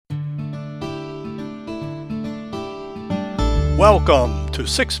Welcome to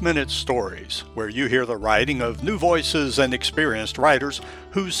 6-Minute Stories, where you hear the writing of new voices and experienced writers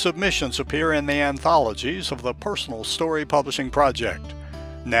whose submissions appear in the anthologies of the Personal Story Publishing Project.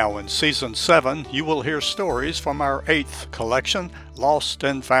 Now in Season 7, you will hear stories from our 8th collection, Lost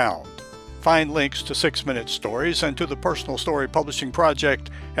and Found. Find links to 6-Minute Stories and to the Personal Story Publishing Project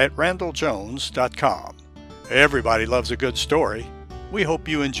at randalljones.com. Everybody loves a good story. We hope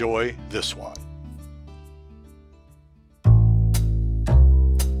you enjoy this one.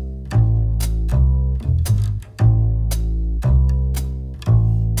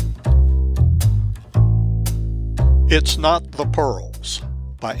 It's Not the Pearls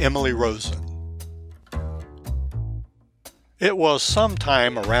by Emily Rosen. It was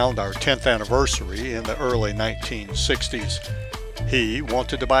sometime around our 10th anniversary in the early 1960s. He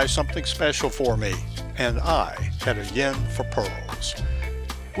wanted to buy something special for me, and I had a yen for pearls.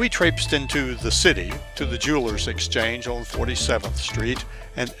 We traipsed into the city to the Jewelers Exchange on 47th Street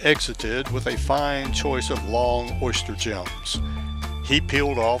and exited with a fine choice of long oyster gems. He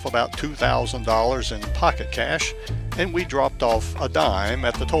peeled off about $2,000 in pocket cash, and we dropped off a dime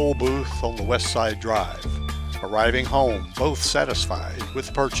at the toll booth on the West Side Drive, arriving home both satisfied with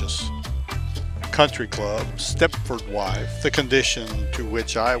the purchase. Country Club, Stepford Wife, the condition to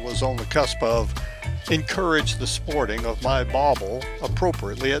which I was on the cusp of, encouraged the sporting of my bauble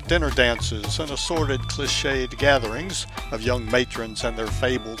appropriately at dinner dances and assorted cliched gatherings of young matrons and their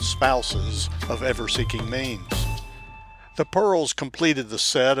fabled spouses of ever-seeking means. The pearls completed the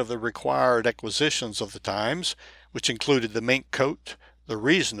set of the required acquisitions of the times, which included the mink coat, the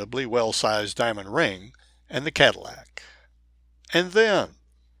reasonably well-sized diamond ring, and the Cadillac. And then,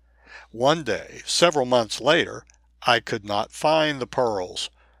 one day, several months later, I could not find the pearls.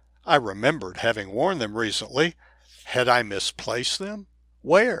 I remembered having worn them recently. Had I misplaced them?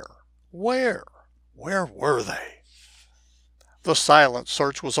 Where were they? The silent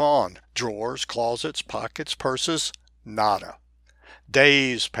search was on. Drawers, closets, pockets, purses, nada.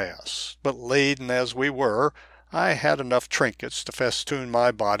 Days passed, but laden as we were, I had enough trinkets to festoon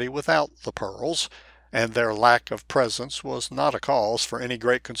my body without the pearls, and their lack of presence was not a cause for any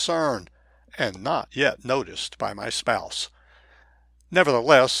great concern, and not yet noticed by my spouse.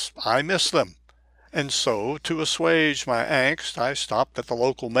 Nevertheless, I missed them, and so, to assuage my angst, I stopped at the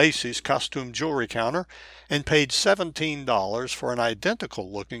local Macy's costume jewelry counter and paid $17 for an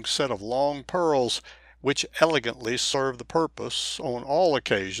identical-looking set of long pearls, which elegantly served the purpose on all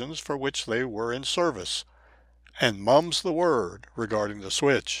occasions for which they were in service. And mum's the word regarding the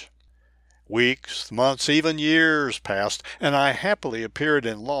switch. Weeks, months, even years passed, and I happily appeared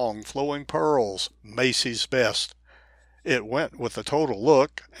in long flowing pearls, Macy's best. It went with the total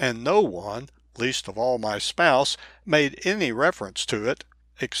look, and no one, least of all my spouse, made any reference to it,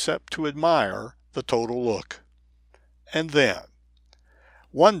 except to admire the total look. And then,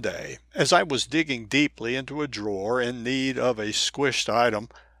 one day, as I was digging deeply into a drawer in need of a squished item,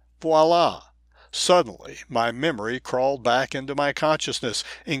 voila! Suddenly, my memory crawled back into my consciousness,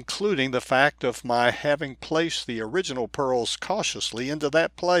 including the fact of my having placed the original pearls cautiously into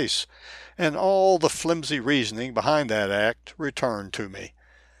that place, and all the flimsy reasoning behind that act returned to me.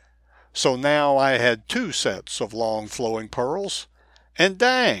 So now I had 2 sets of long flowing pearls, and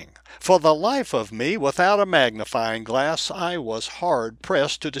dang! For the life of me, without a magnifying glass, I was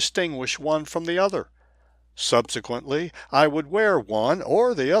hard-pressed to distinguish one from the other. Subsequently, I would wear one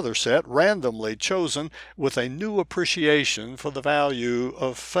or the other set randomly chosen with a new appreciation for the value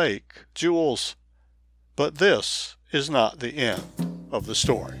of fake jewels. But this is not the end of the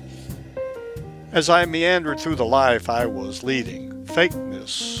story. As I meandered through the life I was leading,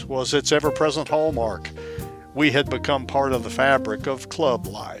 fakeness was its ever-present hallmark. We had become part of the fabric of club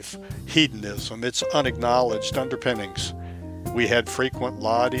life, hedonism, its unacknowledged underpinnings. We had frequent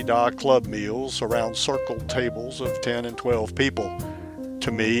la-di-da club meals around circled tables of 10 and 12 people.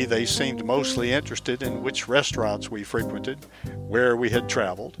 To me, they seemed mostly interested in which restaurants we frequented, where we had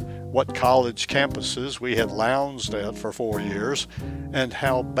traveled, what college campuses we had lounged at for 4 years, and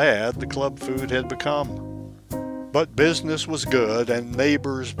how bad the club food had become. But business was good, and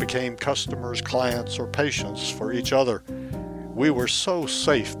neighbors became customers, clients, or patients for each other. We were so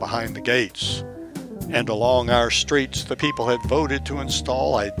safe behind the gates. And along our streets, the people had voted to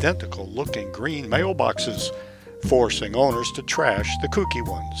install identical-looking green mailboxes, forcing owners to trash the kooky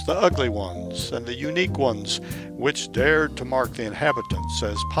ones, the ugly ones, and the unique ones, which dared to mark the inhabitants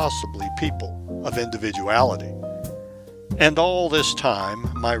as possibly people of individuality. And all this time,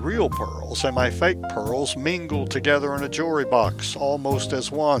 my real pearls and my fake pearls mingled together in a jewelry box, almost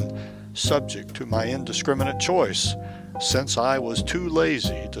as one, subject to my indiscriminate choice, since I was too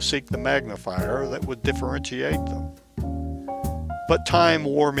lazy to seek the magnifier that would differentiate them. But time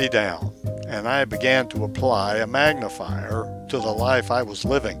wore me down, and I began to apply a magnifier to the life I was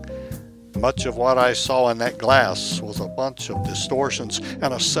living. Much of what I saw in that glass was a bunch of distortions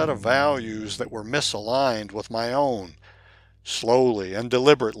and a set of values that were misaligned with my own. Slowly and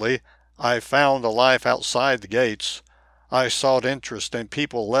deliberately, I found a life outside the gates. I sought interest in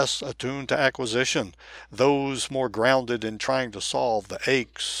people less attuned to acquisition, those more grounded in trying to solve the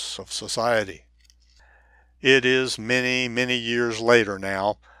aches of society. It is many, many years later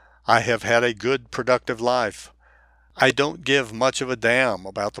now. I have had a good, productive life. I don't give much of a damn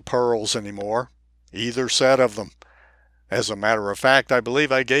about the pearls anymore, either set of them. As a matter of fact, I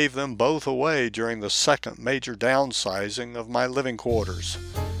believe I gave them both away during the second major downsizing of my living quarters.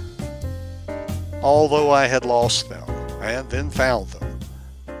 Although I had lost them, and then found them,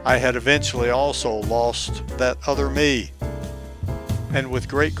 I had eventually also lost that other me. And with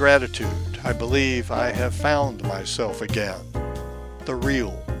great gratitude, I believe I have found myself again, the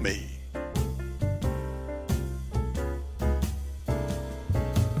real me.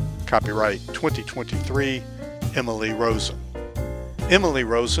 Copyright 2023, Emily Rosen. Emily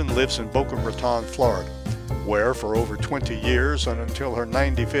Rosen lives in Boca Raton, Florida, where for over 20 years and until her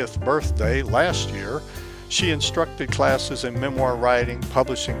 95th birthday last year, she instructed classes in memoir writing,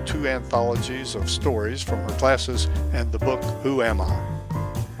 publishing 2 anthologies of stories from her classes and the book Who Am I?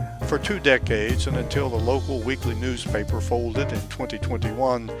 For 2 decades and until the local weekly newspaper folded in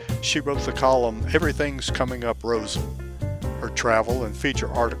 2021, she wrote the column Everything's Coming Up Rosen. Her travel and feature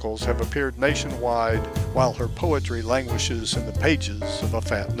articles have appeared nationwide, while her poetry languishes in the pages of a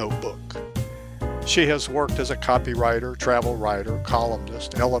fat notebook. She has worked as a copywriter, travel writer,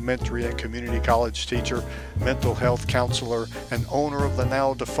 columnist, elementary and community college teacher, mental health counselor, and owner of the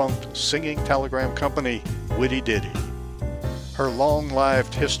now defunct singing telegram company, Witty Ditty. Her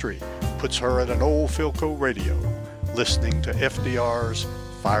long-lived history puts her at an old Philco radio, listening to FDR's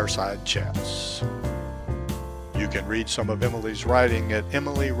Fireside Chats. You can read some of Emily's writing at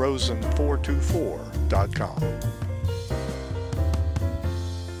emilyrosen424.com.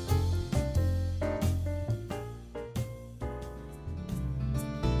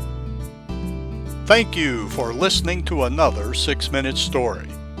 Thank you for listening to another 6-Minute Story.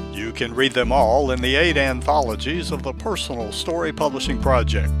 You can read them all in the 8 anthologies of the Personal Story Publishing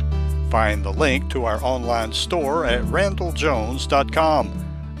Project. Find the link to our online store at randalljones.com.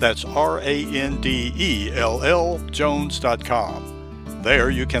 That's RANDELL Jones.com. There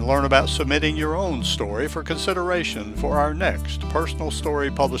you can learn about submitting your own story for consideration for our next Personal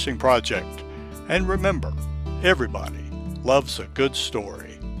Story Publishing Project. And remember, everybody loves a good story.